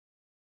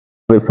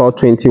a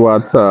 420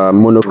 watts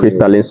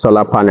monocrystalline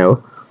solar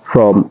panel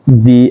from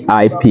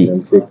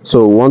VIP.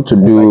 So we want to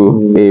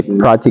do a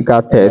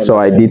practical test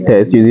or ID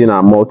test using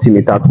our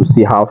multimeter to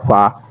see how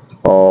far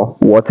or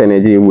what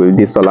energy will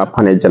this solar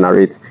panel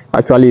generate.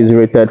 Actually, it's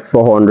rated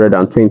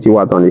 420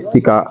 watts on the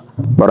sticker,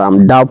 but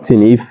I'm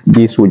doubting if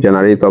this will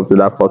generate up to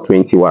that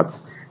 420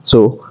 watts.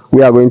 So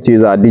we are going to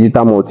use our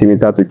digital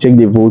multimeter to check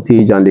the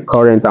voltage and the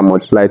current and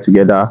multiply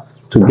together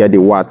to get the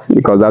watts,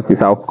 because that is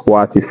how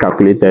watt is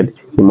calculated.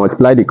 You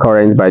multiply the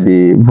current by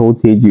the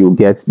voltage, you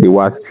get the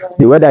watts.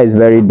 The weather is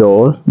very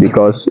dull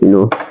because, you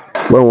know,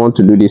 when we want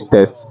to do this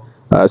test,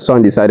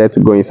 sun decided to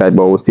go inside,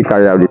 but we'll still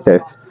carry out the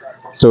test.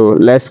 So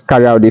let's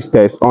carry out this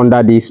test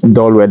under this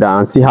dull weather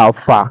and see how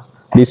far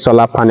this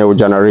solar panel will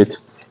generate.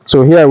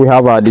 So here we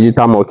have our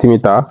digital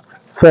multimeter.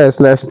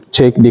 First, let's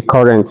check the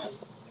current.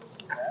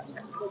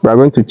 We are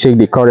going to check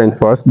the current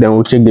first, then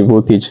we'll check the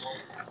voltage.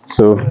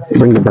 So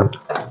bring it down.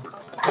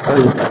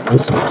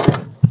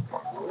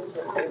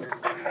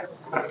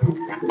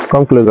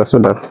 Come closer so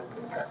that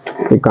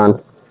you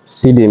can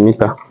see the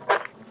meter.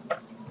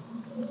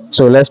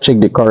 So let's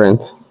check the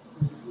current.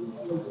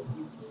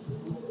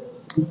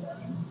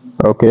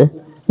 Okay,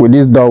 with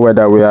this dull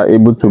weather we are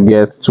able to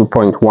get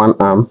 2.1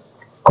 amp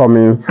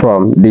coming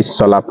from this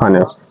solar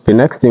panel. The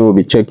next thing we'll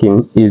be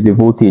checking is the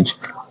voltage.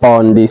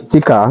 On the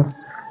sticker,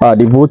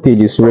 the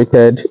voltage is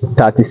rated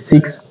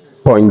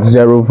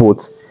 36.0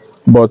 volts,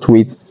 but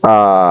with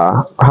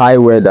high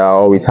weather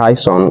or with high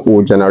sun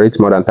will generate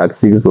more than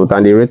 36 volts,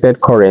 and the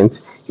rated current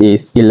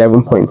is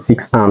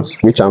 11.6 amps,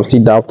 which I'm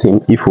still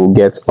doubting if we'll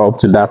get up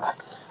to that.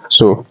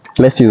 So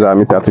let's use our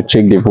meter to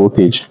check the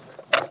voltage.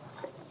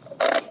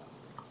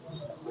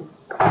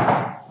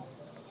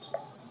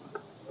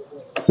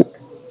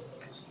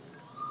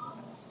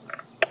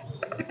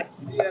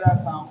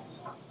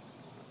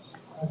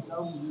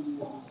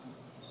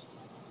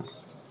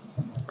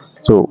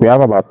 So we have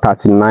about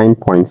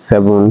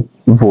 39.7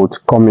 volts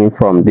coming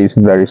from this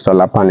very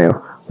solar panel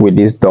with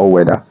this dull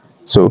weather.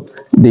 So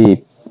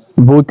the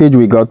voltage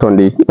we got on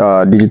the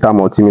digital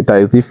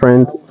multimeter is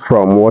different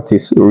from what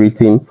is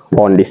written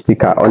on the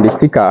sticker. On the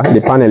sticker, the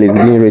panel is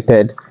being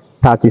rated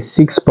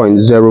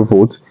 36.0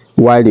 volts,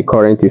 while the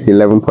current is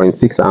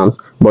 11.6 amps.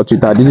 But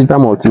with our digital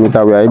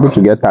multimeter, we are able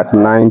to get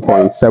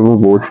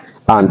 39.7 volts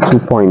and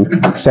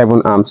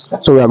 2.7 amps.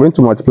 So we are going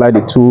to multiply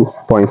the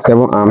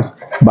 2.7 amps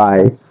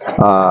by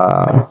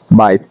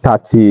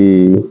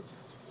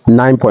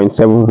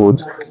 39.7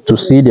 volts to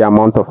see the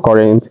amount of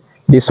current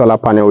this solar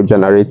panel will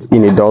generate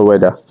in a dull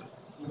weather.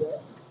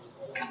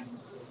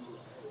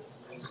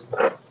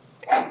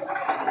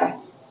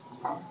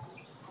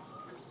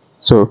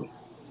 So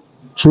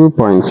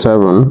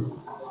 2.7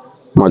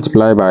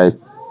 multiplied by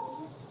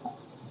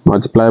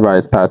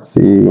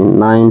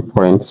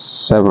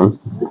 39.7.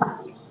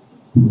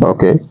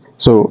 Okay,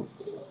 so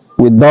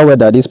with dull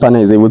weather this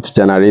panel is able to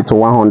generate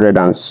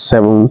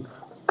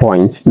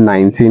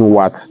 107.19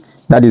 watts.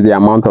 That is the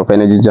amount of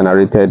energy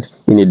generated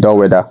in a dull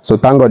weather. So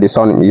thank God the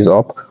sun is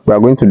up. We are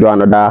going to do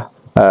another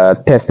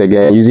test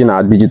again using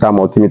our digital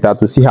multimeter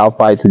to see how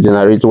far it will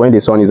generate when the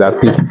sun is at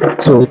peak.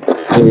 So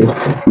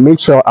make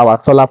sure our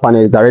solar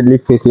panel is directly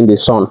facing the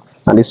sun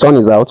and the sun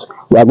is out.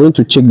 We are going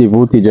to check the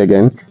voltage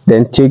again,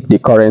 then check the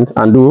current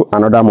and do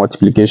another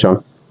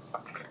multiplication.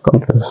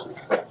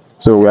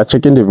 So we are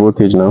checking the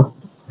voltage now.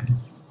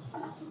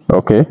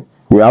 Okay,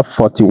 we have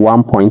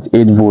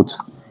 41.8 volts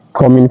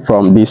coming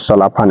from this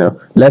solar panel.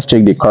 Let's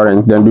check the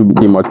current, then do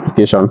the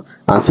multiplication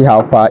and see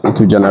how far it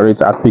will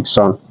generate at peak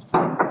sun.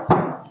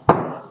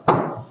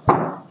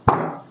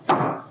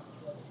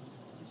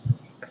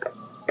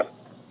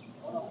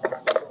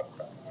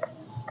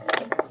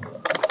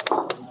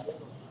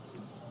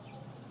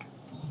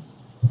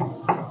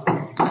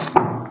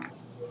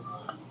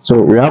 So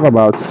we have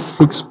about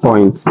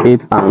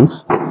 6.8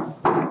 amps.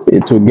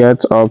 It will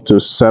get up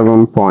to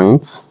 7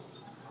 points.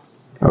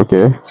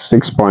 Okay,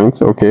 6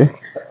 points. Okay,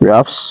 we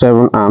have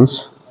 7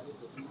 amps.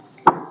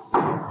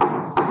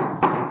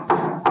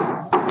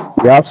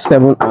 We have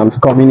 7 amps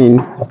coming in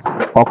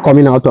or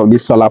coming out of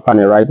this solar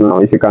panel right now.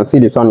 If you can see,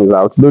 the sun is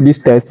out. Though this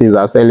test is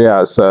as early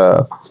as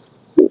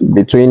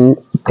between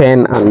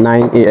 10 and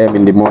 9 a.m.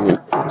 in the morning.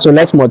 So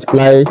let's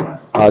multiply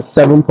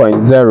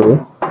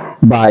 7.0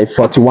 by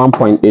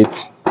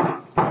 41.8.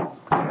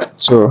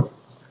 So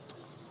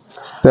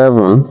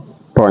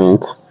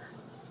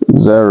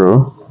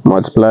 7.0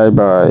 multiplied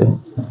by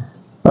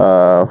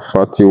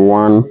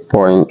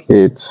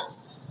 41.8.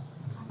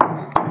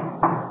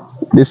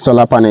 This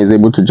solar panel is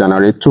able to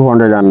generate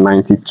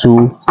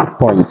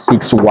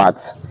 292.6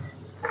 watts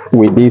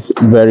with this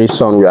very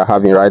sun we are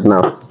having right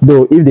now.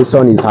 Though if the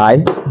sun is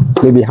high,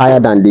 maybe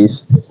higher than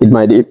this, it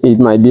might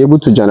be able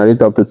to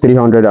generate up to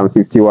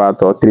 350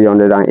 watts or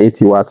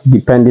 380 watts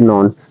depending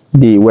on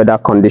the weather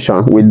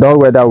condition. With dull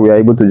weather we are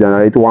able to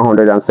generate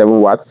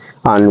 107 watts,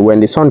 and when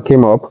the sun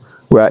came up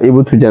we are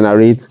able to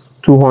generate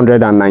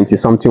 290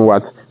 something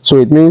watts. So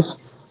it means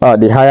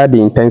the higher the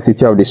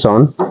intensity of the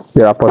sun,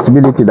 there are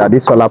possibility that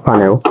this solar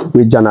panel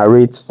will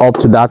generate up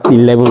to that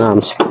 11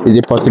 amps. Is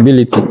a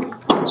possibility.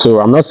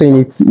 So I'm not saying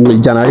it will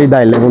generate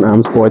that 11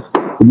 amps, but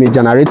it may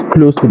generate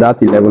close to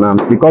that 11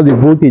 amps because the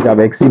voltage have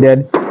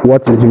exceeded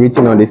what is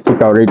written on the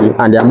sticker already,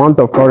 and the amount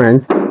of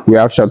current we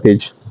have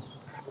shortage.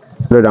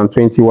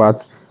 120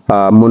 watts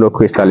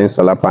monocrystalline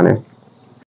solar panel.